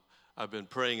I've been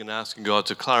praying and asking God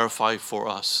to clarify for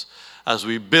us as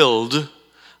we build.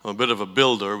 I'm a bit of a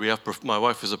builder. My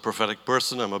wife is a prophetic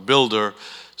person. I'm a builder.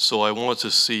 So I want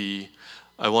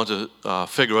to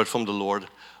figure out from the Lord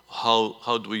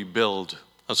how do we build.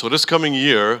 And so this coming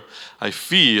year, I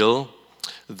feel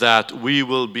that we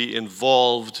will be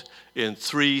involved in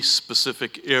 3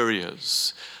 specific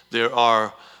areas. There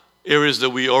are areas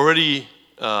that we already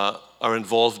are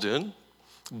involved in,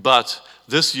 but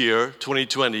this year,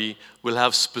 2020, will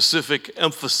have specific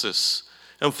emphases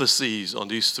on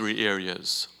these 3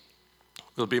 areas.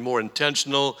 We'll be more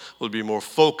intentional, we'll be more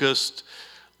focused,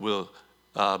 we'll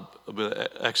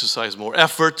exercise more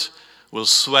effort, we'll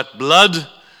sweat blood,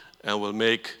 and we'll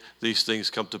make these things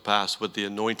come to pass with the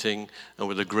anointing and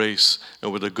with the grace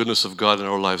and with the goodness of God in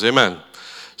our lives. Amen.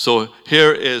 So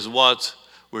here is what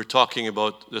we're talking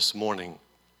about this morning.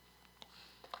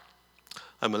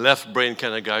 I'm a left brain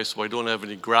kind of guy, so I don't have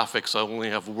any graphics. I only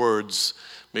have words.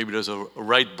 Maybe there's a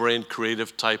right brain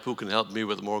creative type who can help me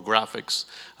with more graphics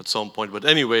at some point. But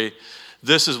anyway,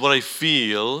 this is what I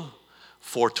feel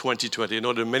for 2020. I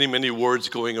know there are many, many words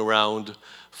going around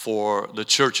for the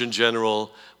church in general,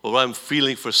 but what I'm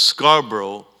feeling for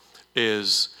Scarborough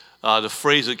is the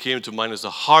phrase that came to mind is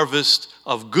a harvest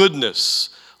of goodness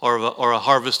or a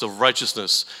harvest of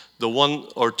righteousness. The 1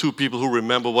 or 2 people who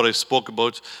remember what I spoke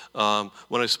about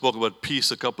when I spoke about peace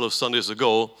a couple of Sundays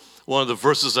ago, one of the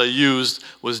verses I used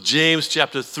was James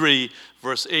chapter 3,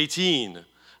 verse 18.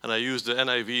 And I used the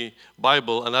NIV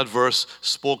Bible, and that verse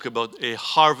spoke about a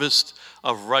harvest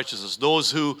of righteousness. Those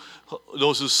who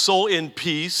sow in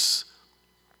peace,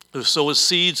 who sow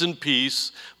seeds in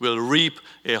peace, will reap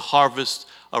a harvest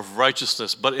of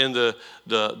righteousness. But in the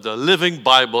Living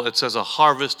Bible, it says a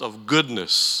harvest of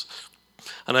goodness.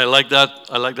 And I like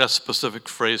that specific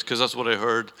phrase because that's what I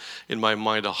heard in my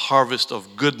mind, a harvest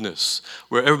of goodness,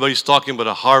 where everybody's talking about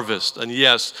a harvest. And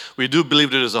yes, we do believe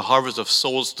there is a harvest of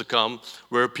souls to come,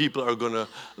 where people are going to,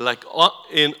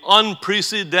 in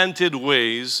unprecedented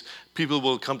ways, people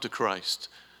will come to Christ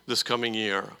this coming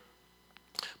year.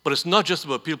 But it's not just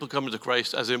about people coming to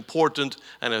Christ, as important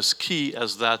and as key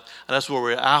as that, and that's what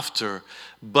we're after.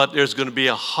 But there's going to be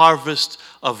a harvest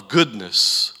of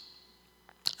goodness.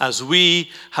 As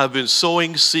we have been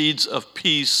sowing seeds of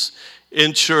peace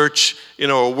in church,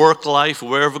 in our work life,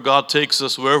 wherever God takes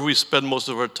us, wherever we spend most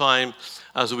of our time,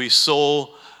 as we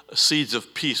sow seeds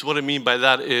of peace. What I mean by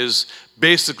that is,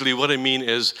 basically what I mean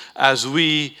is, as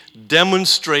we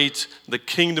demonstrate the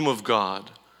kingdom of God,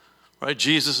 right?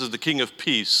 Jesus is the King of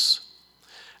peace.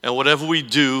 And whatever we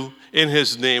do in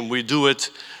His name, we do it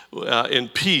in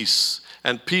peace.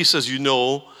 And peace, as you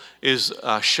know, is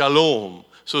shalom.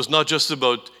 So it's not just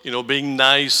about, being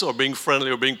nice or being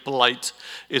friendly or being polite.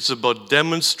 It's about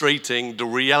demonstrating the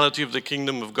reality of the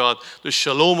kingdom of God, the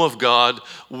shalom of God,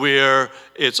 where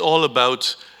it's all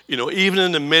about, even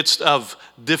in the midst of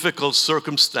difficult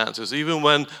circumstances, even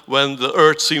when the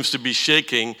earth seems to be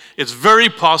shaking, it's very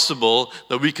possible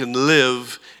that we can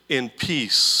live in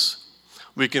peace.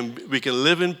 We can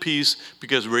live in peace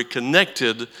because we're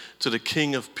connected to the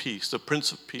King of peace, the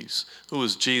Prince of peace, who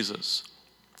is Jesus.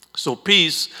 So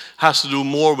peace has to do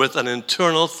more with an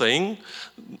internal thing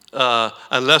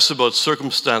and less about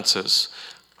circumstances.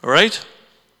 All right?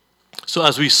 So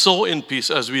as we sow in peace,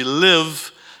 as we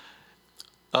live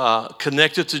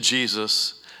connected to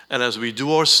Jesus, and as we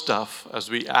do our stuff, as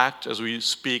we act, as we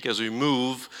speak, as we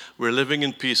move, we're living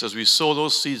in peace. As we sow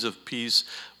those seeds of peace,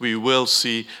 we will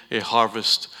see a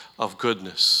harvest of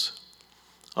goodness.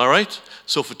 All right?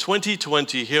 So for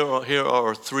 2020, here are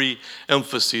our 3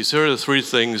 emphases. Here are the 3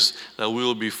 things that we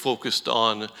will be focused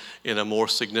on in a more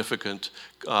significant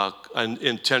and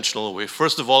intentional way.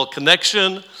 First of all,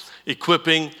 connection,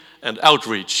 equipping, and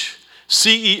outreach.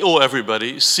 CEO,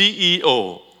 everybody.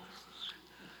 CEO.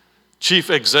 Chief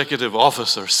Executive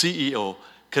Officer, CEO.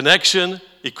 Connection,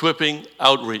 equipping,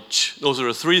 outreach. Those are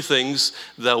the 3 things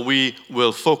that we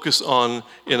will focus on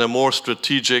in a more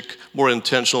strategic, more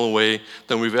intentional way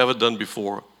than we've ever done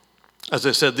before. As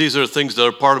I said, these are things that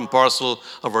are part and parcel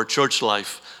of our church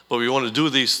life, but we want to do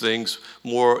these things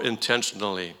more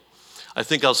intentionally. I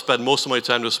think I'll spend most of my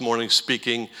time this morning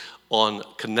speaking on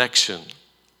connection,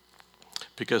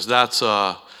 because that's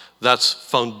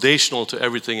foundational to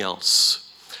everything else.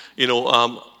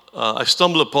 I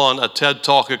stumbled upon a TED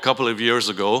Talk a couple of years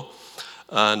ago,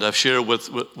 and I've shared with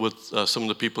some of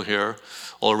the people here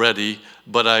already,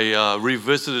 but I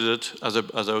revisited it as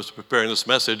I was preparing this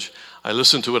message. I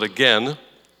listened to it again,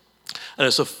 and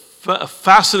it's a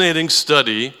fascinating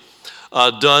study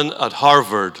done at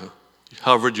Harvard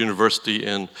University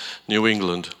in New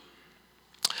England.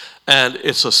 And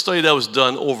it's a study that was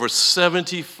done over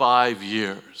 75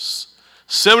 years.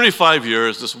 75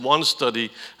 years, this one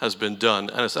study has been done,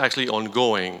 and it's actually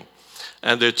ongoing.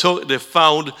 And they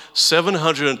found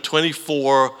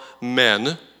 724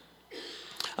 men.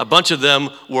 A bunch of them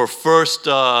were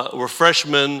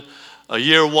freshmen,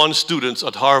 year one students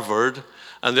at Harvard,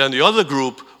 and then the other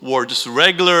group were just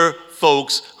regular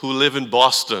folks who live in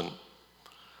Boston.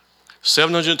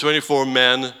 724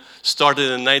 men started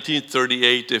in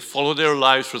 1938. They followed their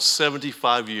lives for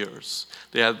 75 years.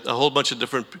 They had a whole bunch of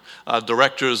different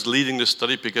directors leading the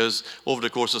study because over the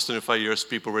course of 75 years,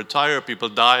 people retire, people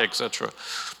die, etc.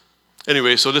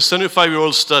 Anyway, so this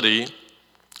 75-year-old study,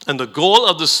 and the goal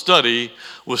of the study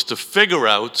was to figure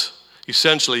out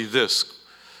essentially this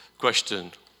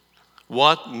question: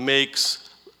 what makes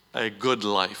a good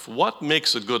life? What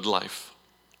makes a good life?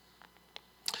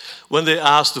 When they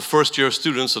asked the first-year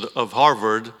students of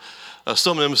Harvard,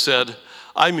 some of them said,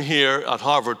 I'm here at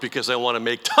Harvard because I want to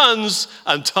make tons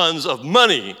and tons of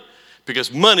money,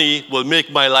 because money will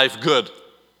make my life good.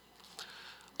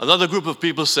 Another group of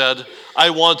people said,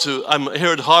 I'm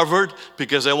here at Harvard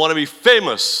because I want to be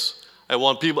famous. I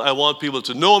want people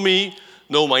to know me,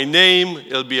 know my name,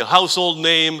 it'll be a household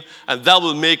name, and that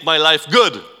will make my life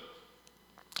good.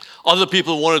 Other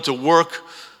people wanted to work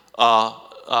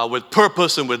with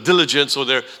purpose and with diligence, so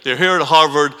they're here at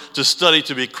Harvard to study,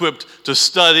 to be equipped, to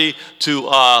study, to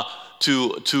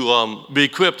be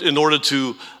equipped in order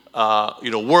to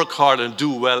work hard and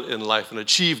do well in life and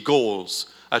achieve goals,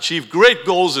 achieve great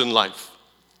goals in life.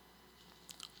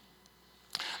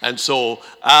 And so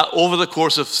over the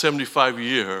course of 75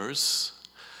 years,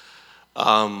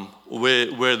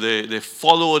 where they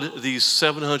followed these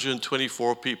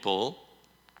 724 people,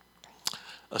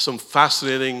 some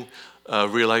fascinating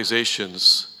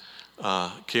realizations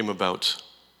came about.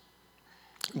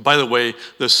 By the way,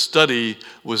 the study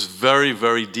was very,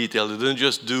 very detailed. They didn't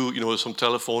just do, some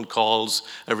telephone calls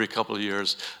every couple of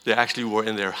years. They actually were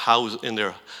in their house, in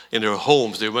their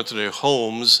homes. They went to their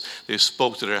homes. They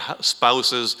spoke to their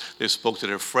spouses. They spoke to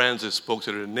their friends. They spoke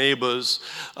to their neighbors.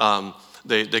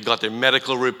 They got their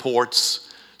medical reports.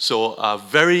 So a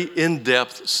very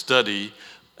in-depth study,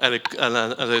 and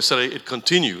as I said, it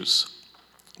continues.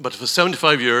 But for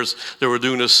 75 years, they were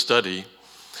doing this study.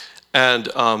 And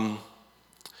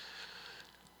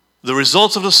the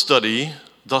results of the study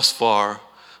thus far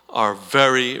are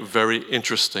very, very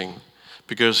interesting.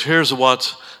 Because here's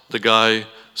what the guy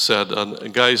said. And the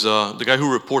guy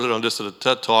who reported on this at a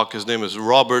TED Talk, his name is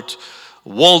Robert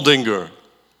Waldinger.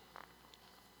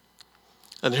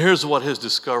 And here's what the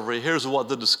discovery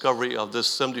of this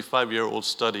 75-year-old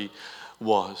study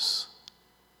was.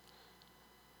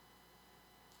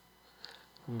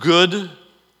 Good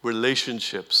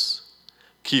relationships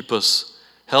keep us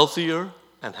healthier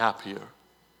and happier.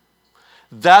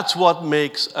 That's what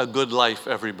makes a good life,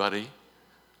 everybody.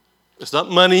 It's not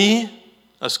money,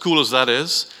 as cool as that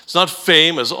is. It's not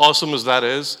fame, as awesome as that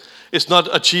is. It's not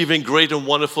achieving great and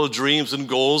wonderful dreams and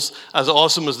goals, as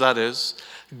awesome as that is.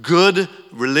 Good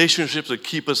relationships that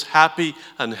keep us happy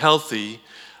and healthy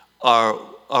are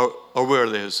where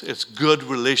it is. It's good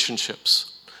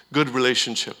relationships. Good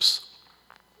relationships.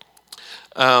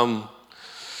 So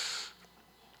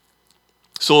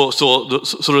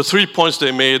the 3 points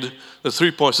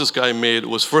this guy made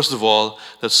was, first of all,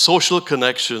 that social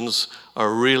connections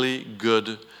are really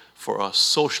good for us.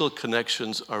 Social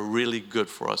connections are really good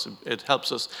for us. It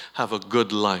helps us have a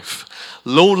good life.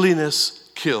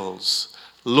 Loneliness kills.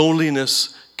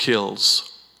 Loneliness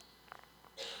kills.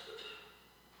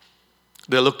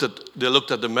 They looked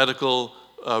at the medical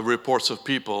reports of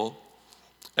people,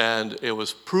 and it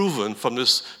was proven from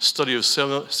this study of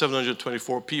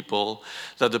 724 people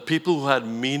that the people who had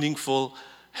meaningful,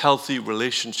 healthy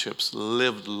relationships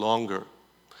lived longer.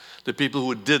 The people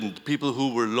who didn't, people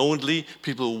who were lonely,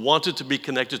 people who wanted to be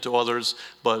connected to others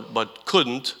but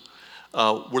couldn't,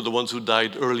 were the ones who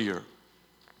died earlier.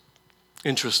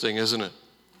 Interesting, isn't it?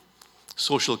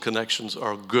 Social connections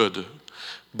are good.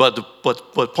 But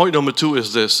point number 2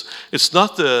 is this. It's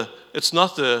not the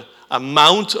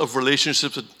amount of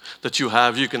relationships that you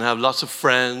have. You can have lots of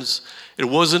friends. It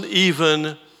wasn't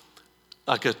even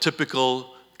like a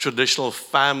typical traditional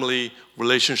family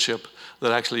relationship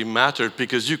that actually mattered,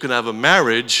 because you can have a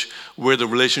marriage where the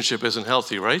relationship isn't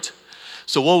healthy, right?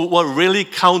 So what really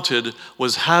counted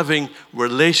was having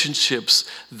relationships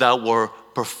that were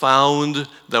profound,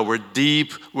 that were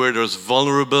deep, where there's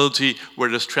vulnerability, where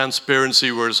there's transparency,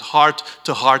 where there's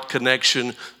heart-to-heart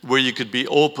connection, where you could be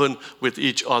open with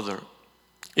each other.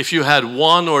 If you had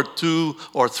 1 or 2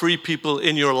 or 3 people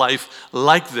in your life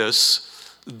like this,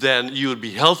 then you would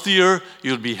be healthier,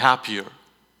 you'd be happier.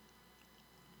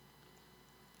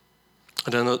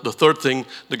 And then the third thing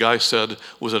the guy said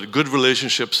was that good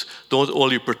relationships don't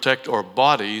only protect our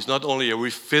bodies, not only are we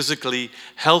physically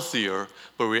healthier,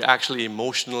 but we're actually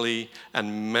emotionally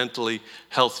and mentally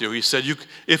healthier. He said,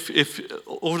 if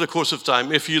over the course of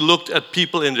time, if you looked at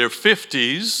people in their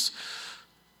 50s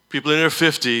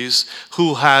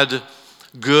who had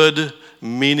good,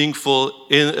 meaningful,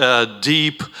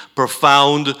 deep,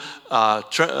 profound,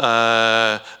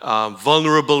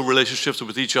 vulnerable relationships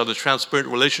with each other, transparent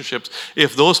relationships.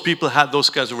 If those people had those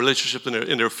kinds of relationships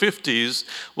in their 50s,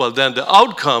 well, then the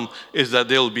outcome is that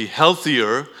they'll be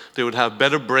healthier, they would have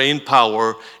better brain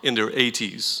power in their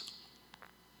 80s.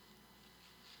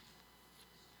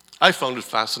 I found it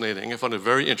fascinating. I found it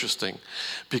very interesting.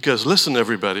 Because listen,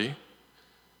 everybody,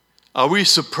 are we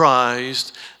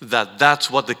surprised that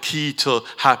that's what the key to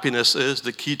happiness is,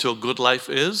 the key to a good life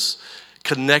is?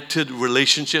 Connected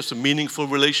relationships, meaningful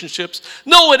relationships?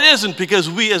 No, it isn't, because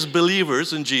we as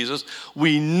believers in Jesus,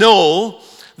 we know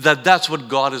that that's what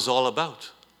God is all about,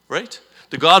 right?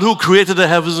 The God who created the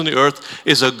heavens and the earth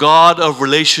is a God of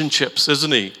relationships,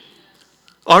 isn't he?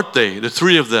 Aren't they? The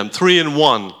three of them, 3 in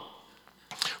 1.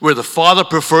 Where the Father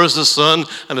prefers the Son,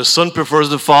 and the Son prefers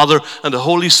the Father, and the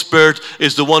Holy Spirit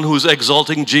is the one who's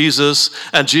exalting Jesus,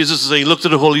 and Jesus is saying, look to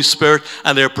the Holy Spirit,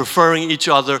 and they're preferring each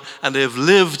other, and they've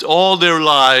lived all their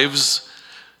lives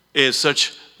in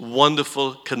such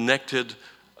wonderful, connected,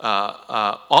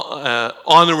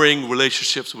 honoring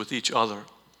relationships with each other.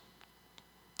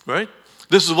 Right?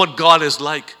 This is what God is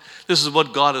like. This is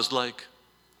what God is like.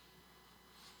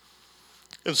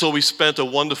 And so we spent a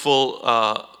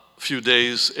wonderful few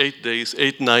days,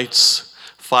 8 nights,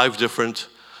 5 different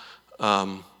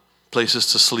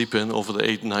places to sleep in over the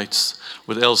 8 nights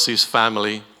with Elsie's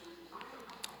family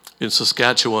in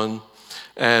Saskatchewan.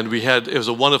 And it was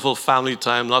a wonderful family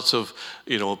time, lots of,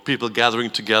 people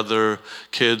gathering together,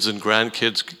 kids and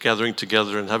grandkids gathering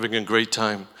together and having a great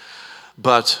time.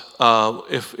 But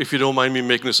if you don't mind me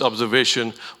making this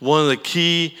observation, one of the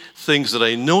key things that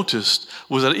I noticed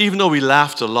was that even though we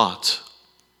laughed a lot,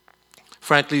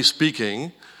 frankly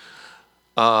speaking,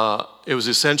 it was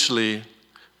essentially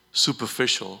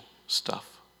superficial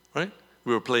stuff, right?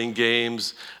 We were playing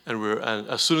games, and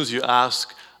as soon as you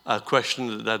ask a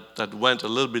question that went a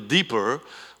little bit deeper,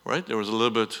 right, there was a little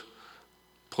bit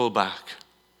pull back.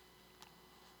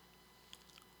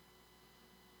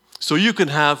 So you can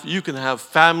have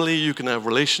family, you can have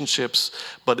relationships,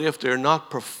 but if they're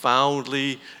not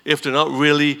if they're not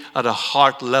really at a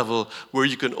heart level where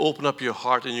you can open up your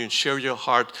heart and you can share your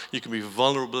heart, you can be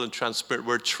vulnerable and transparent,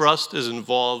 where trust is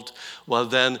involved, well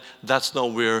then that's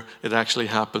not where it actually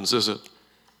happens, is it?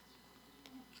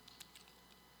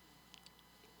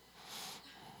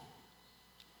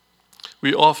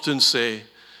 We often say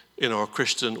in our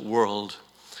Christian world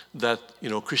that,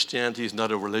 Christianity is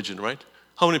not a religion, right?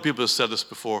 How many people have said this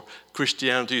before?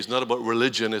 Christianity is not about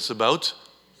religion, it's about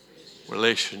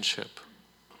relationship.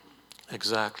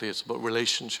 Exactly, it's about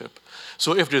relationship.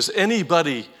 So if there's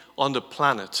anybody on the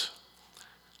planet,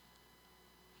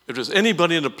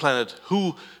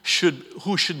 who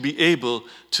should be able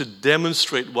to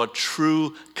demonstrate what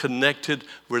true connected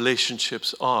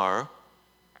relationships are,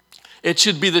 it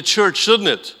should be the church, shouldn't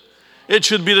it? It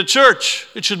should be the church.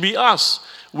 It should be us.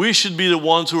 We should be the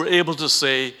ones who are able to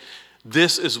say,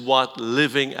 this is what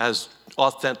living as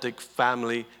authentic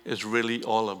family is really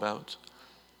all about.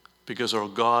 Because our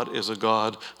God is a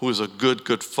God who is a good,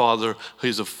 good Father.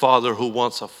 He's a Father who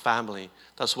wants a family.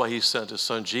 That's why he sent his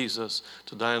son Jesus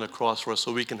to die on the cross for us,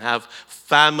 so we can have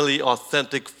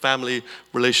authentic family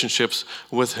relationships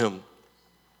with him.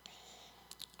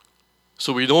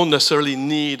 So we don't necessarily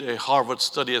need a Harvard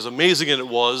study, as amazing as it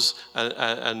was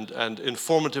and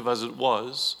informative as it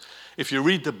was. If you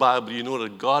read the Bible, you know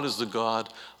that God is the God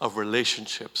of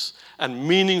relationships and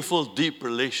meaningful, deep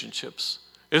relationships,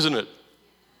 isn't it?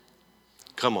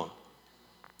 Come on.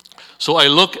 So I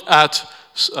look at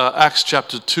Acts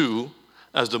chapter 2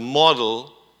 as the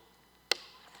model.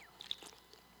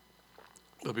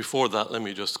 But before that, let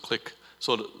me just click.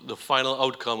 So the final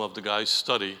outcome of the guy's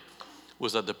study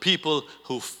was that the people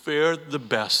who fared the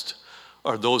best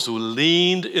are those who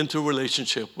leaned into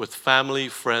relationship with family,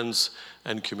 friends,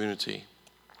 and community.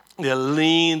 They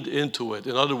leaned into it.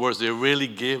 In other words, they really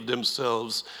gave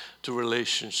themselves to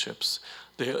relationships.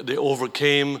 They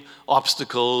overcame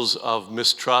obstacles of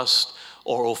mistrust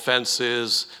or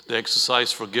offenses. They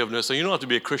exercised forgiveness. And you don't have to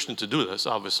be a Christian to do this,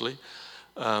 obviously.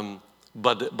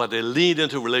 But they leaned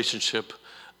into relationship,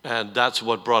 and that's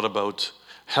what brought about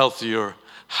healthier,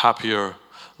 happier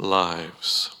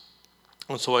lives.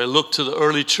 And so I look to the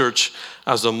early church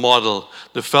as a model,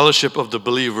 the fellowship of the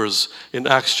believers in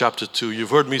Acts chapter 2. You've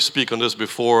heard me speak on this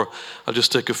before. I'll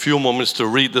just take a few moments to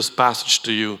read this passage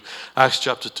to you. Acts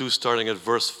chapter 2, starting at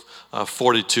verse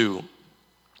 42.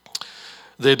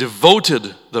 They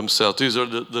devoted themselves. These are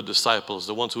the disciples,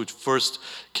 the ones who first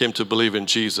came to believe in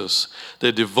Jesus.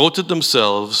 They devoted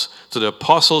themselves to the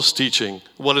apostles' teaching.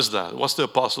 What is that? What's the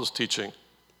apostles' teaching?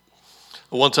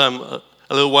 One time,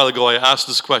 a little while ago, I asked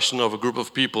this question of a group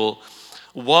of people,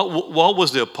 what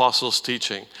was the apostles'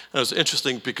 teaching? And it was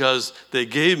interesting because they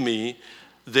gave me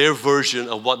their version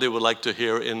of what they would like to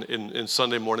hear in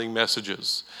Sunday morning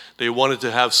messages. They wanted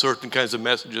to have certain kinds of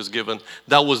messages given.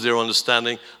 That was their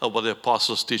understanding of what the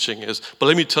apostles' teaching is. But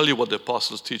let me tell you what the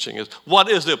apostles' teaching is. What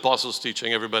is the apostles'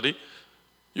 teaching, everybody?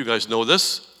 You guys know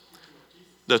this.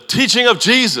 The teaching of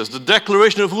Jesus, the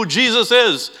declaration of who Jesus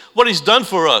is, what he's done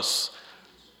for us.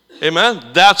 Amen?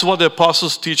 That's what the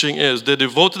apostles' teaching is. They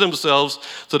devoted themselves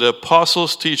to the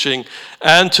apostles' teaching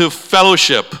and to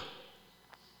fellowship.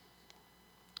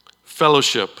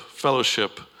 Fellowship.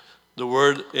 The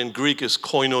word in Greek is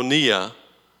koinonia,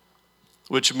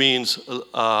 which means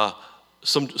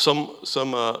some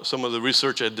of the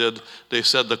research I did, they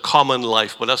said the common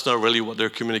life, but that's not really what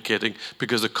they're communicating,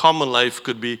 because the common life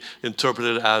could be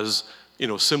interpreted as,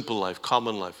 simple life,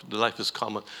 common life. The life is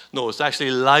common. No, it's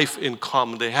actually life in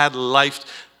common. They had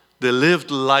life. They lived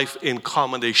life in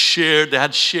common. They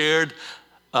had shared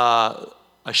a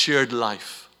shared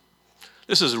life.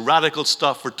 This is radical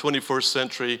stuff for 21st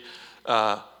century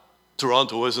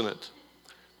Toronto, isn't it?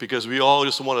 Because we all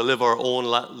just want to live our own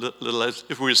little lives.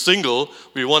 If we're single,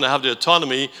 we want to have the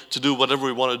autonomy to do whatever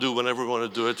we want to do, whenever we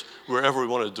want to do it, wherever we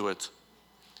want to do it.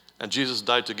 And Jesus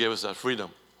died to give us that freedom.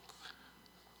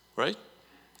 Right?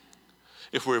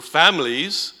 If we're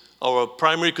families, our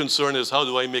primary concern is, how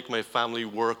do I make my family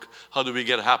work? How do we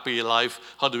get a happy life?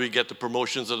 How do we get the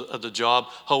promotions at the job?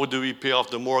 How do we pay off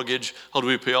the mortgage? How do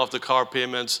we pay off the car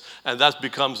payments? And that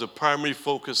becomes the primary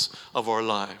focus of our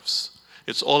lives.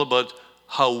 It's all about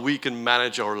how we can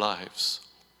manage our lives.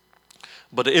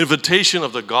 But the invitation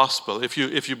of the gospel, if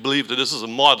you believe that this is a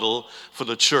model for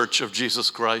the church of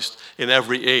Jesus Christ in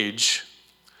every age,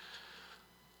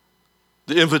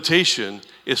 the invitation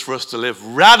is for us to live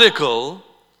radical,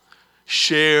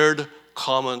 shared,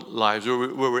 common lives, where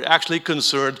we're actually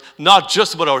concerned not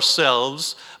just about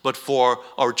ourselves, but for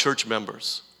our church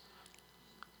members.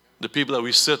 The people that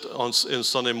we sit in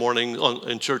Sunday morning,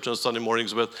 in church on Sunday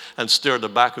mornings with and stare at the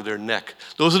back of their neck.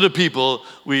 Those are the people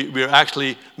we're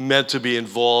actually meant to be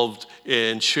involved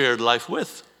in shared life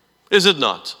with. Is it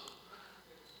not?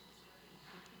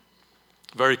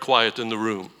 Very quiet in the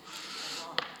room.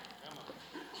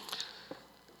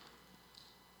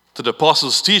 To the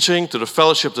apostles' teaching, to the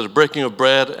fellowship, to the breaking of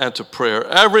bread, and to prayer.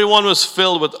 Everyone was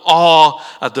filled with awe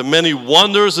at the many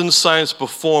wonders and signs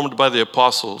performed by the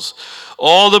apostles.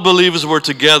 All the believers were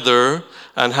together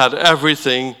and had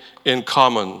everything in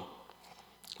common.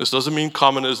 This doesn't mean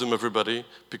communism, everybody,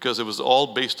 because it was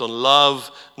all based on love,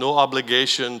 no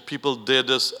obligation. People did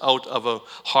this out of a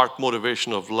heart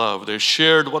motivation of love. They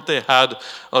shared what they had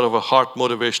out of a heart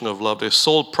motivation of love. They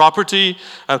sold property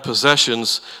and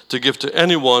possessions to give to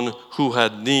anyone who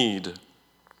had need.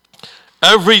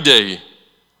 Every day,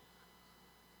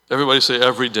 everybody say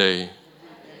every day,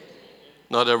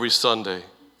 not every Sunday.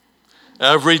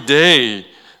 Every day,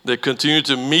 they continued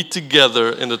to meet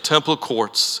together in the temple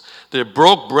courts. They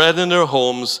broke bread in their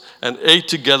homes and ate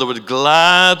together with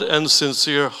glad and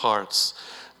sincere hearts.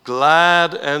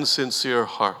 Glad and sincere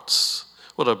hearts.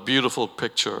 What a beautiful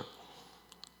picture.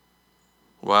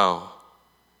 Wow.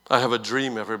 I have a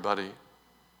dream, everybody.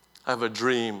 I have a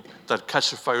dream that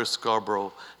Catch a Fire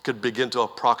Scarborough could begin to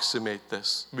approximate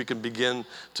this. We can begin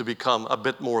to become a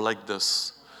bit more like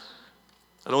this.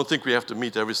 I don't think we have to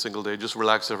meet every single day. Just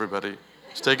relax, everybody.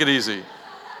 Just take it easy.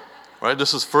 Right?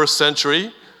 This is first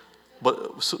century.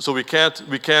 But so we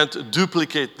can't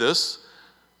duplicate this,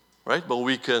 right? But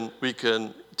we can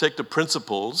take the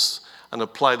principles and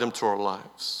apply them to our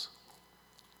lives.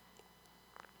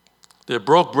 They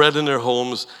broke bread in their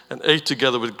homes and ate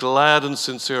together with glad and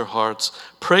sincere hearts,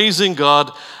 praising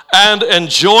God and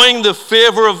enjoying the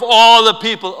favor of all the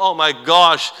people. Oh my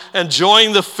gosh,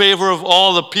 enjoying the favor of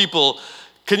all the people.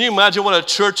 Can you imagine what a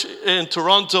church in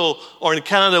Toronto or in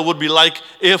Canada would be like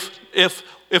if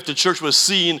the church was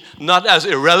seen not as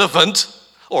irrelevant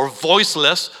or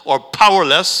voiceless or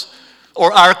powerless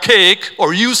or archaic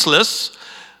or useless,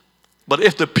 but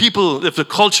if the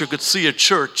culture could see a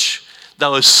church that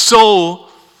was so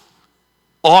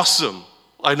awesome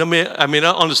I may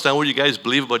not understand what you guys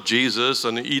believe about Jesus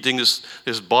and eating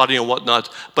his body and whatnot,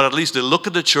 but at least they look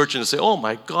at the church and say, oh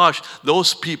my gosh,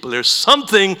 those people, there's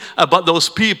something about those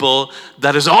people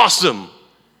that is awesome.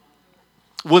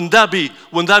 Wouldn't that be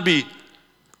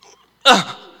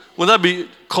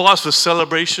cause for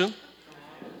celebration?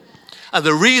 And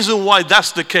the reason why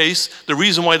that's the case, the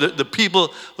reason why the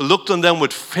people looked on them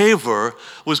with favor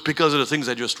was because of the things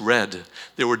I just read.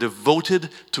 They were devoted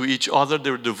to each other.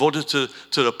 They were devoted to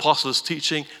the apostles'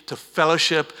 teaching, to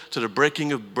fellowship, to the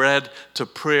breaking of bread, to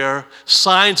prayer.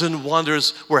 Signs and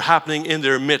wonders were happening in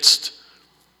their midst.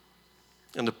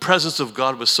 And the presence of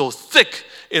God was so thick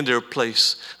in their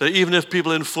place that even if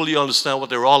people didn't fully understand what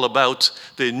they were all about,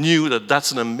 they knew that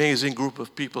that's an amazing group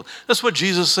of people. That's what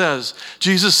Jesus says.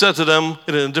 Jesus said to them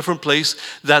in a different place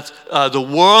that the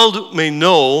world may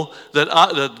know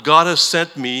that God has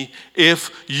sent me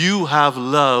if you have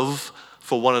love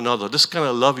for one another. This kind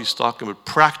of love he's talking about,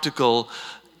 practical,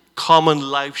 common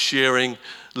life-sharing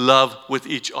love with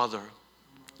each other.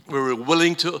 Where we're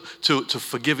willing to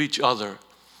forgive each other.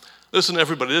 Listen,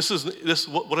 everybody,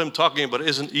 what I'm talking about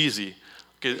isn't easy.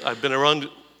 Okay, I've been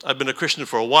a Christian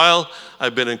for a while.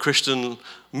 I've been in Christian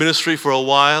ministry for a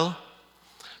while.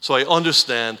 So I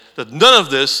understand that none of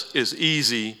this is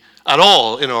easy at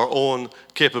all in our own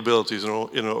capabilities, in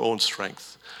our own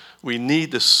strength. We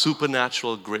need the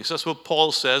supernatural grace. That's what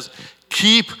Paul says.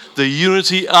 Keep the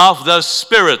unity of the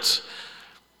Spirit.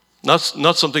 Not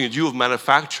something that you have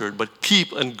manufactured, but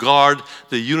keep and guard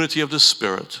the unity of the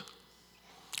Spirit.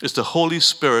 It's the Holy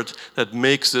Spirit that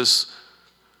makes this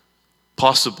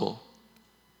possible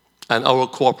and our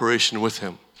cooperation with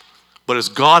Him. But it's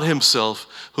God Himself,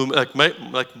 whom, like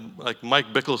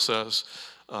Mike Bickle says,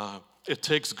 it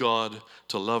takes God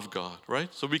to love God,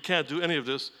 right? So we can't do any of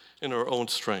this in our own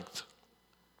strength.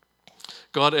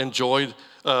 Praising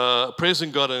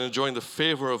God and enjoying the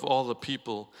favor of all the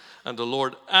people, and the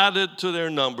Lord added to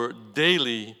their number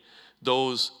daily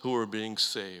those who were being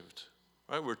saved.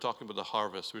 Right? We're talking about the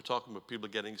harvest. We're talking about people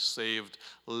getting saved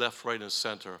left, right, and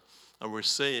center. And we're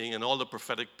saying, and all the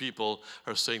prophetic people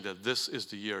are saying that this is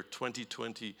the year,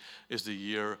 2020 is the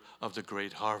year of the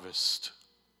great harvest.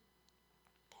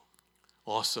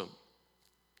 Awesome.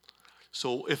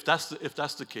 So if that's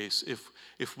the case,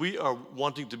 if we are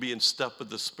wanting to be in step with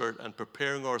the Spirit and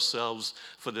preparing ourselves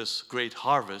for this great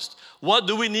harvest, what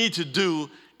do we need to do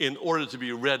in order to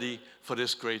be ready for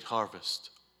this great harvest?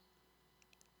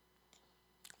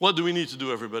 What do we need to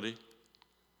do, everybody?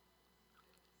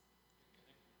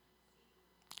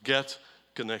 Get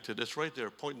connected. It's right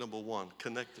there, point number 1,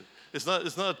 connected. It's not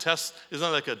a test. It's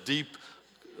not like a deep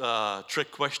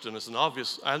trick question. It's an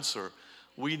obvious answer.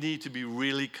 We need to be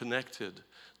really connected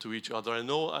to each other. I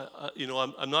know,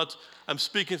 I'm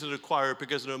speaking to the choir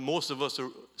because most of us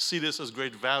see this as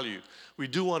great value. We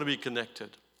do want to be connected.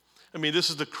 I mean,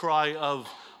 this is the cry of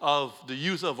the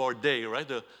youth of our day, right?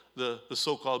 The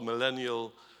so-called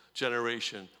millennial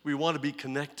generation. We want to be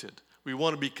connected. We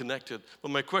want to be connected.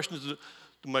 But my question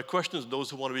is those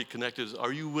who want to be connected is,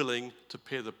 are you willing to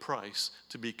pay the price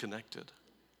to be connected?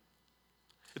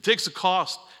 It takes a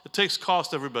cost. It takes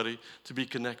cost, everybody, to be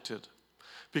connected.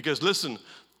 Because listen,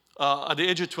 at the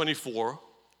age of 24,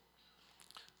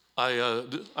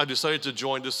 I decided to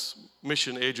join this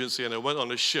mission agency, and I went on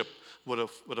a ship with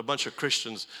a bunch of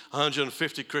Christians,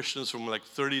 150 Christians from like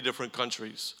 30 different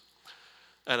countries.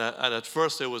 And at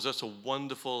first, it was just a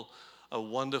wonderful,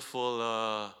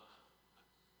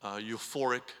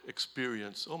 euphoric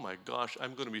experience. Oh my gosh,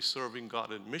 I'm going to be serving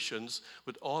God in missions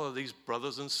with all of these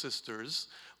brothers and sisters,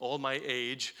 all my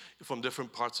age, from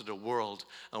different parts of the world.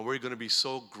 And we're going to be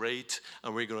so great,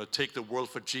 and we're going to take the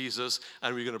world for Jesus,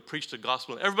 and we're going to preach the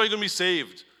gospel. And everybody's going to be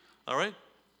saved, all right?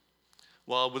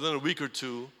 Well, within a week or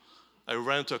two, I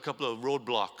ran into a couple of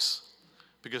roadblocks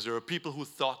because there were people who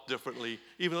thought differently.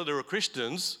 Even though they were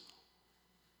Christians,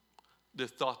 they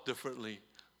thought differently.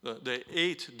 They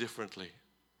ate differently.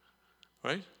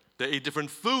 Right? They ate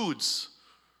different foods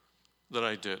than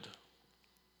I did.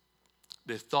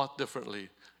 They thought differently.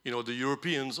 You know, the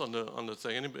Europeans on the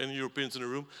thing. Any Europeans in the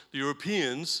room? The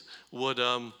Europeans would,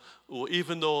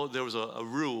 even though there was a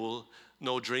rule,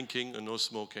 no drinking and no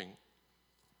smoking.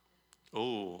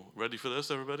 Oh, ready for this,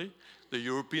 everybody? The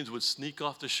Europeans would sneak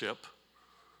off the ship,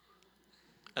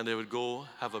 and they would go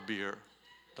have a beer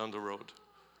down the road.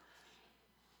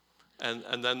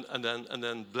 And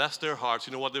then bless their hearts.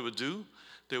 You know what they would do?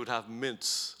 They would have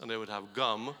mints and they would have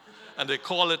gum, and they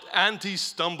call it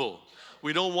anti-stumble.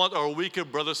 We don't want our weaker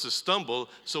brothers to stumble,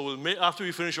 so after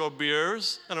we finish our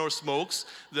beers and our smokes,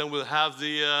 then we'll have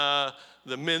the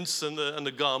the mints and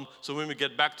the gum, so when we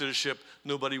get back to the ship,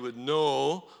 nobody would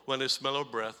know when they smell our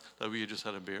breath that we just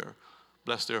had a beer.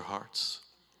 Bless their hearts.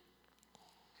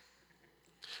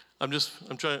 I'm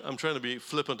trying to be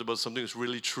flippant about something that's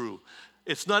really true.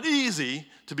 It's not easy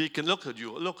to be. Look at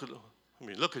you. Look at you.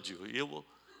 Look at you.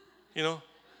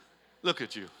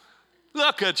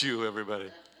 Look at you,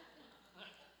 everybody.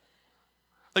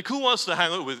 Like, who wants to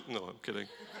hang out with? No, I'm kidding.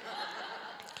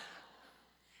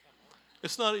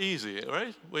 It's not easy,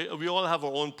 right? We all have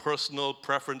our own personal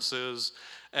preferences,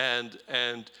 and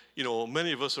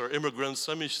many of us are immigrants.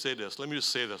 Let me just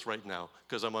say this right now,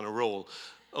 because I'm on a roll.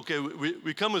 Okay,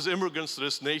 we come as immigrants to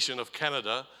this nation of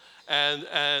Canada,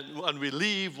 and we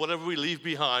leave whatever we leave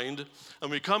behind,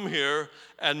 and we come here,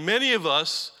 and many of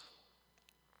us,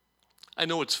 I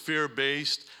know it's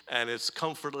fear-based, and it's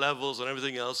comfort levels and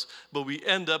everything else, but we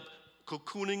end up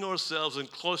cocooning ourselves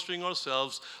and clustering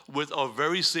ourselves with our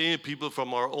very same people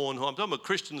from our own home. I'm talking about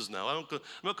Christians now. I'm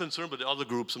not concerned about the other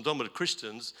groups. I'm talking about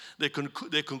Christians. They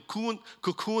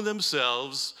cocoon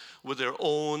themselves with their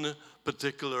own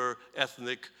particular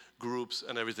ethnic groups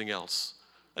and everything else.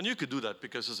 And you could do that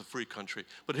because it's a free country.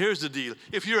 But here's the deal.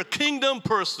 If you're a kingdom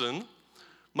person,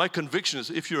 my conviction is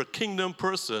if you're a kingdom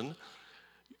person,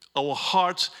 our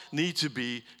hearts need to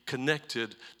be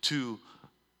connected to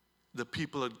the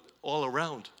people all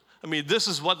around. I mean, this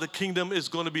is what the kingdom is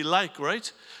going to be like,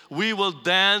 right? We will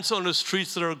dance on the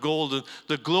streets that are golden,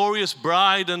 the glorious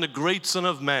bride and the great Son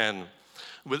of Man,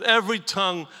 with every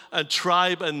tongue and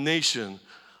tribe and nation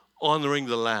honoring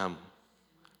the Lamb.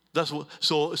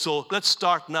 So let's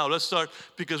start now. Let's start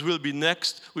because we'll be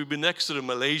next to the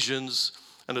Malaysians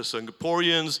and the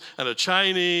Singaporeans and the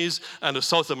Chinese and the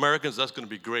South Americans. That's going to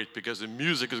be great because the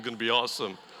music is going to be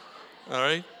awesome. All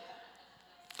right?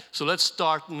 So let's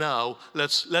start now.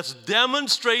 Let's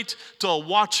demonstrate to a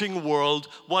watching world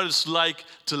what it's like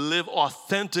to live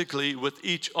authentically with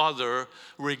each other,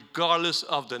 regardless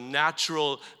of the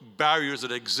natural barriers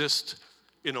that exist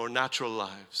in our natural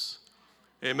lives.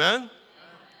 Amen?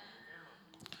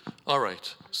 All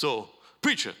right. So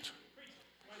preach it.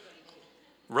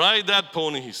 Ride that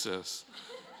pony, he says.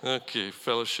 Okay,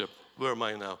 fellowship. Where am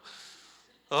I now?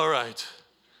 All right.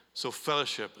 So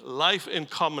fellowship, life in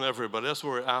common, everybody. That's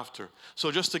what we're after.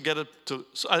 So just to get it to,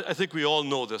 so I think we all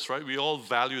know this, right? We all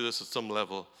value this at some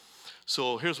level.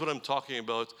 So here's what I'm talking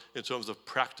about in terms of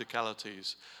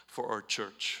practicalities for our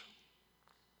church.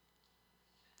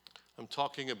 I'm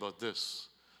talking about this.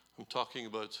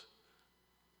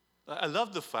 I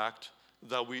love the fact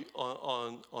that we,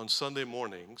 on Sunday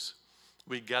mornings,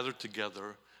 we gather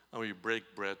together and we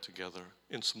break bread together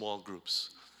in small groups.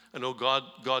 I know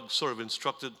God sort of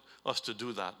instructed us to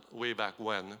do that way back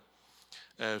when,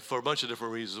 for a bunch of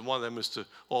different reasons. One of them is to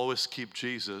always keep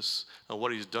Jesus and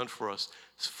what he's done for us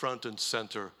front and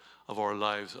center of our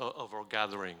lives, of our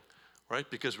gathering, right?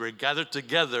 Because we're gathered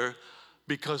together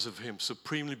because of him,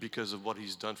 supremely because of what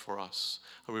he's done for us.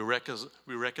 And we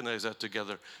recognize that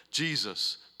together.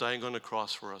 Jesus dying on the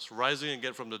cross for us, rising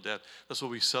again from the dead. That's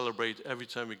what we celebrate every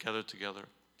time we gather together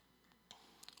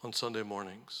on Sunday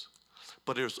mornings.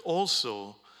 But there's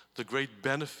also the great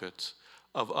benefit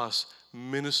of us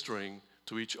ministering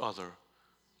to each other,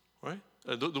 right?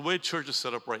 The way church is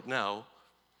set up right now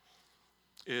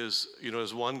is,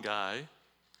 there's one guy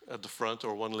at the front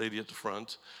or one lady at the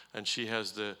front, and she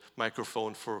has the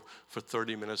microphone for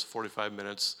 30 minutes, 45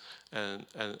 minutes, and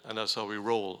that's how we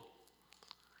roll.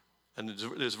 And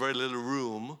there's very little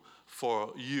room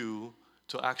for you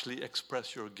to actually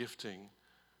express your gifting,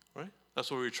 right? That's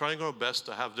why we're trying our best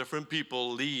to have different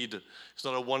people lead. It's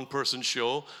not a one-person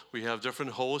show. We have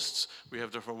different hosts. We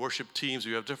have different worship teams.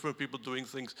 We have different people doing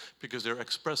things because they're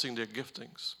expressing their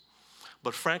giftings.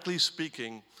 But frankly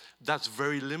speaking, that's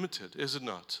very limited, is it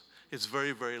not? It's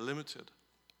very, very limited.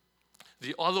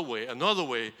 Another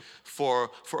way for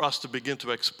us to begin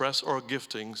to express our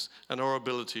giftings and our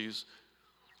abilities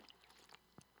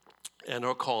and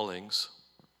our callings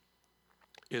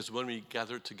is when we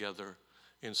gather together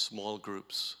in small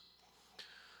groups.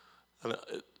 And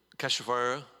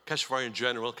Cashfire in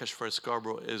general, Cashfire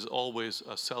Scarborough is always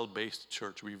a cell-based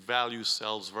church. We value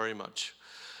cells very much.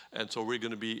 And so we're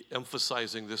going to be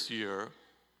emphasizing this year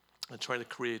and trying to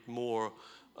create more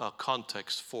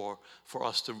context for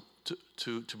us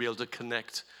to be able to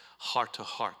connect heart to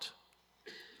heart.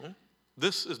 Right?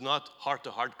 This is not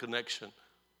heart-to-heart connection,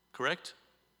 correct?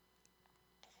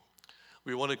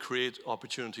 We want to create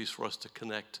opportunities for us to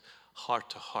connect heart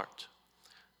to heart.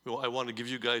 I want to give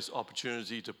you guys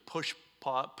opportunity to push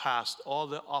past all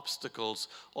the obstacles,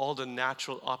 all the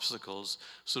natural obstacles,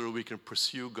 so that we can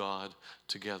pursue God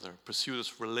together, pursue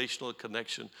this relational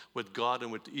connection with God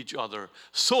and with each other,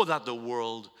 so that the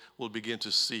world will begin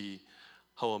to see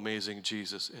how amazing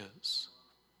Jesus is.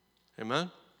 Amen?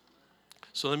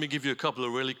 So let me give you a couple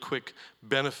of really quick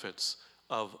benefits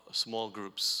of small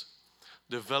groups.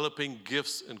 Developing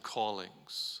gifts and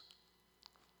callings.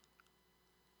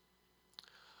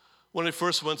 When I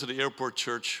first went to the airport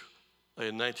church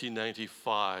in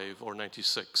 1995 or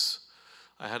 96,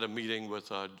 I had a meeting with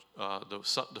the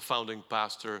founding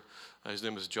pastor. His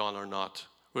name is John Arnott.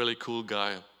 Really cool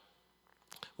guy.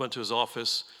 Went to his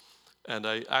office, and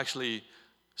I actually,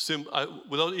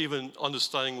 without even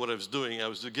understanding what I was doing, I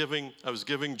was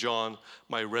giving John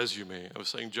my resume. I was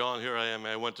saying, John, here I am.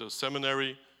 I went to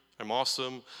seminary. I'm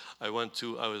awesome.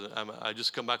 I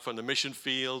just come back from the mission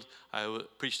field. I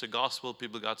preached the gospel.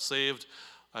 People got saved.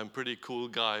 I'm a pretty cool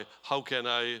guy. How can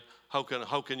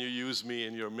you use me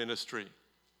in your ministry?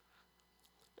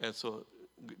 And so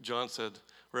John said,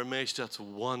 Ramesh, that's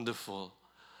wonderful.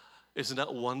 Isn't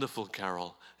that wonderful,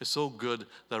 Carol? It's so good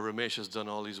that Ramesh has done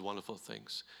all these wonderful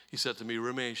things. He said to me,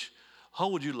 Ramesh, how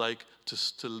would you like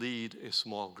to lead a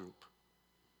small group?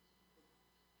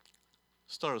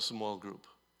 Start a small group.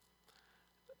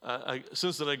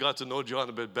 Since then, I got to know John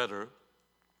a bit better.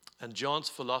 And John's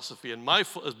philosophy, and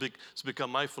it's become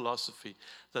my philosophy,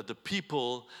 that the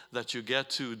people that you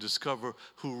get to discover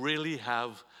who really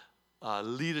have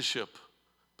leadership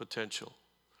potential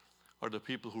are the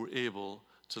people who are able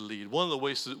to lead. One of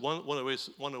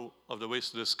the ways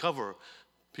to discover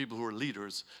people who are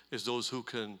leaders is those who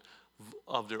can,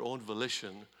 of their own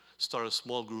volition, start a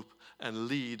small group and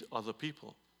lead other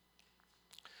people.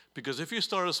 Because if you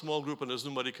start a small group and there's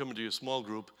nobody coming to your small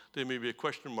group, there may be a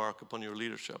question mark upon your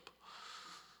leadership.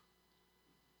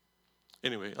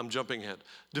 Anyway, I'm jumping ahead.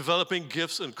 Developing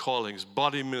gifts and callings,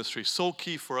 body ministry, so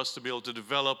key for us to be able to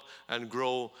develop and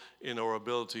grow in our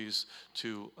abilities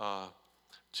to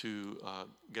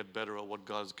get better at what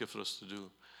God's gifted us to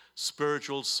do.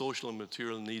 Spiritual, social, and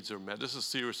material needs are met. This is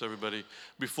serious, everybody.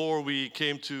 Before we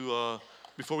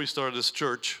started this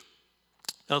church,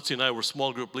 Elsie and I were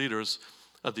small group leaders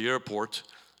at the airport,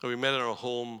 and we met in our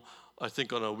home, I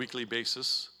think, on a weekly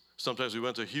basis. Sometimes we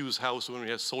went to Hugh's house when we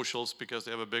had socials because they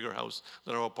have a bigger house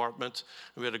than our apartment.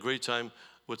 And we had a great time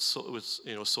with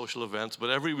social events.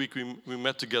 But every week we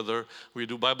met together. We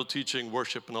do Bible teaching,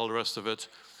 worship, and all the rest of it.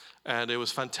 And it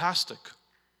was fantastic.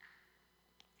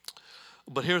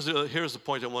 But here's the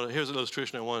point here's an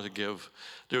illustration I wanted to give.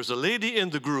 There's a lady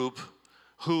in the group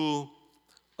who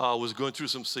was going through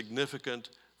some significant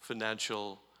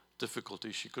financial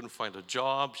difficulty. She couldn't find a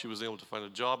job. She wasn't able to find a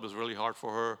job. It was really hard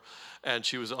for her. And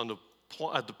she was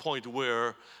at the point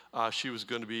where she was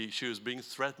being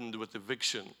threatened with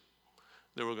eviction.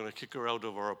 They were going to kick her out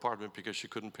of our apartment because she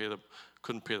couldn't pay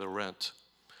the rent.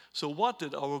 So what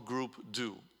did our group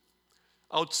do?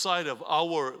 Outside of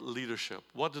our leadership,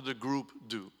 what did the group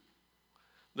do?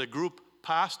 The group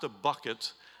passed a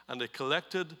bucket and they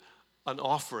collected an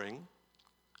offering.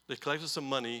 They collected some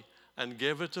money and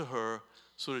gave it to her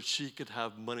so that she could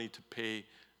have money to pay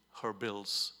her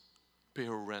bills, pay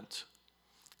her rent.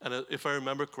 And if I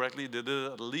remember correctly, they did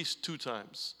it at least 2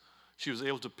 times. She was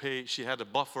able to pay, she had a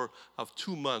buffer of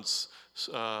 2 months'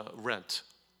 rent.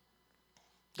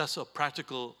 That's a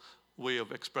practical way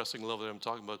of expressing love that I'm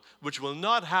talking about, which will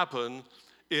not happen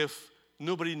if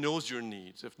nobody knows your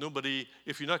needs,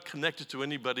 if you're not connected to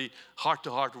anybody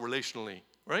heart-to-heart relationally,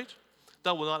 right?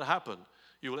 That will not happen.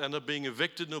 You will end up being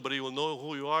evicted. Nobody will know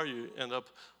who you are. You end up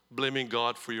blaming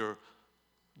God for your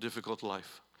difficult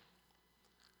life.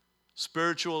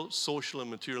 Spiritual, social, and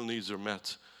material needs are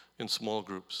met in small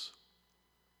groups.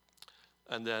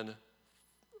 And then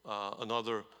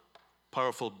another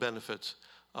powerful benefit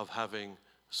of having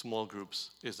small groups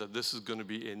is that this is going to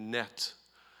be a net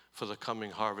for the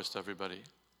coming harvest, everybody.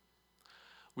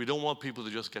 We don't want people to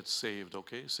just get saved,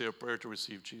 okay? Say a prayer to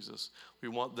receive Jesus. We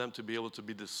want them to be able to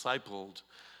be discipled,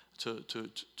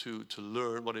 to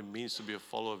learn what it means to be a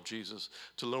follower of Jesus,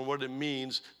 to learn what it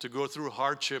means to go through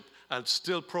hardship and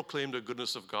still proclaim the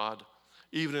goodness of God,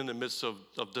 even in the midst of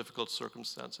difficult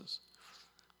circumstances.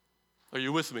 Are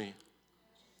you with me?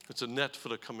 It's a net for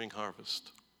the coming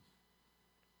harvest.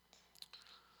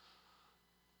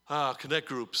 Connect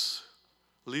groups.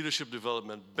 Leadership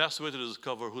development, best way to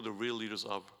discover who the real leaders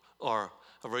are.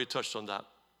 I've already touched on that.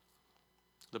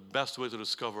 The best way to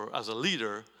discover, as a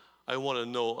leader, I want to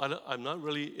know, I'm not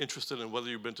really interested in whether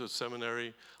you've been to a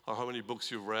seminary or how many books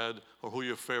you've read or who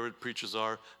your favorite preachers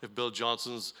are, if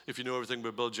you know everything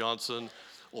about Bill Johnson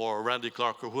or Randy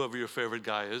Clark or whoever your favorite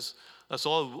guy is. That's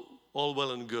all all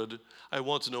well and good. I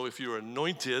want to know if you're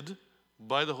anointed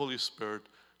by the Holy Spirit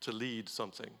to lead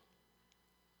something.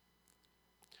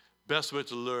 Best way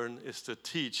to learn is to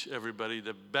teach everybody.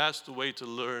 The best way to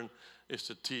learn is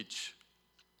to teach.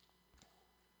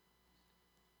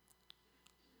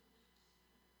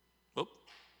 Oh,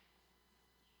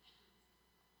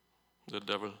 the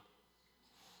devil.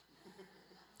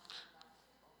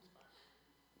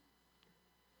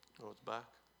 Oh, it's back.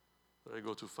 Did I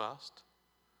go too fast?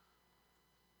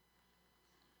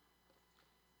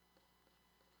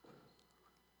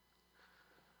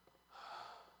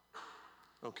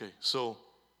 Okay, so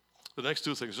the next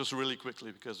two things, just really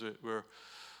quickly, because we're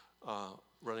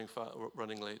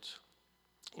running late.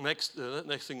 Next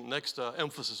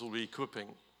emphasis will be equipping.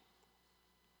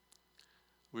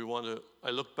 I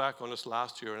look back on this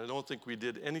last year, and I don't think we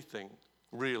did anything,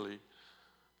 really,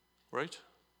 right?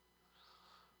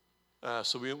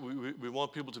 So we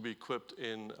want people to be equipped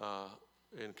in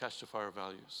Catch the Fire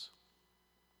values.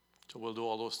 So we'll do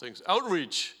all those things.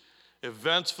 Outreach,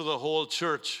 events for the whole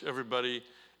church, everybody.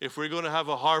 If we're going to have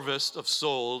a harvest of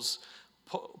souls,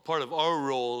 part of our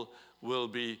role will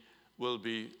be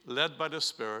led by the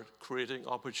Spirit, creating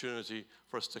opportunity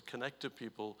for us to connect to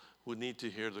people who need to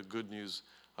hear the good news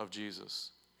of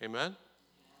Jesus. Amen?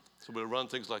 So we'll run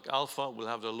things like Alpha. We'll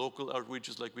have the local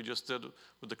outreaches like we just did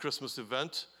with the Christmas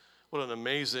event. What an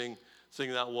amazing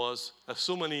thing that was.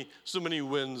 So many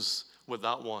wins with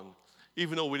that one.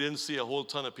 Even though we didn't see a whole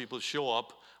ton of people show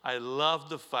up, I love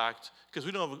the fact, because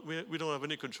we don't have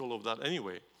any control over that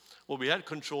anyway. What we had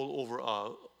control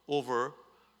over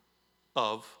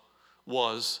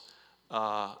was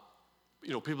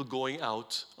people going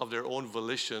out of their own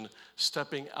volition,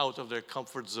 stepping out of their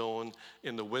comfort zone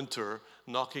in the winter,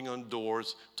 knocking on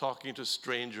doors, talking to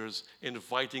strangers,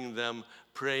 inviting them,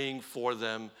 praying for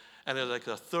them. And like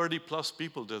 30+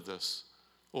 people did this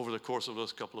over the course of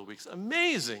those couple of weeks.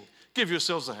 Amazing. Give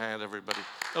yourselves a hand, everybody.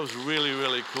 That was really,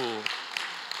 really cool.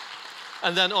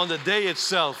 And then on the day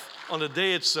itself, I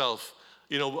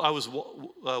was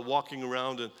walking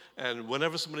around, and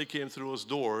whenever somebody came through those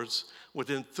doors,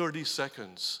 within 30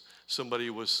 seconds, somebody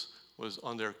was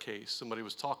on their case. Somebody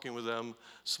was talking with them,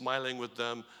 smiling with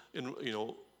them,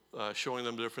 showing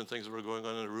them different things that were going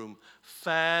on in the room.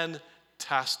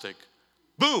 Fantastic.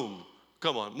 Boom.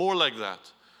 Come on, more like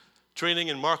that. Training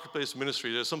in marketplace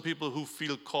ministry. There's some people who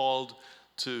feel called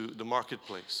to the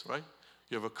marketplace, right?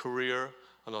 You have a career,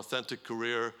 an authentic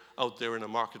career out there in the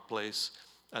marketplace,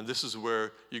 and this is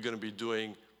where you're going to be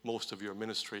doing most of your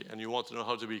ministry, and you want to know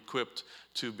how to be equipped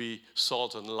to be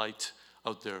salt and light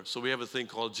out there. So we have a thing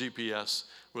called GPS.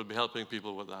 We'll be helping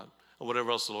people with that, and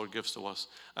whatever else the Lord gives to us.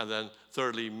 And then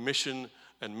thirdly, mission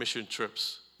and ministry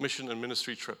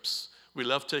trips. We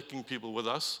love taking people with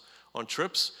us on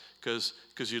trips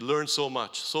because you learn so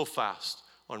much, so fast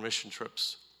on mission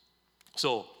trips.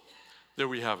 So there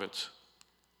we have it.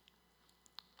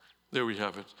 There we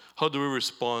have it. How do we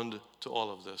respond to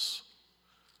all of this?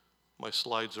 My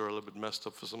slides are a little bit messed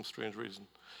up for some strange reason.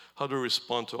 How do we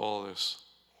respond to all this?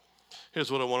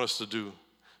 Here's what I want us to do,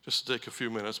 just to take a few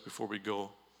minutes before we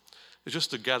go. It's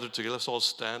just to gather together. Let's all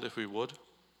stand if we would.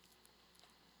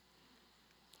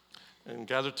 And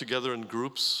gather together in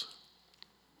groups.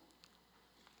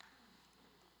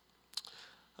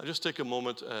 I just take a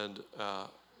moment and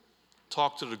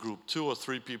talk to the group, 2 or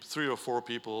 3 people, 3 or 4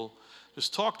 people.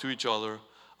 Just talk to each other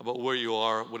about where you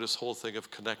are with this whole thing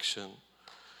of connection.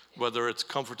 Whether it's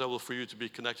comfortable for you to be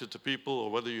connected to people,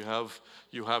 or whether you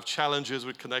have challenges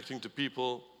with connecting to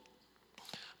people,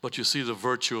 but you see the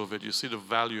virtue of it, you see the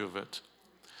value of it.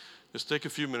 Just take a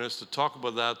few minutes to talk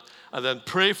about that, and then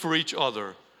pray for each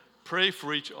other. Pray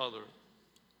for each other.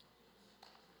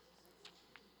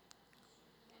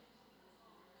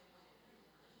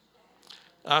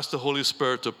 Ask the Holy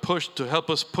Spirit to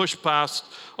help us push past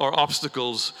our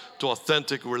obstacles to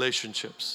authentic relationships.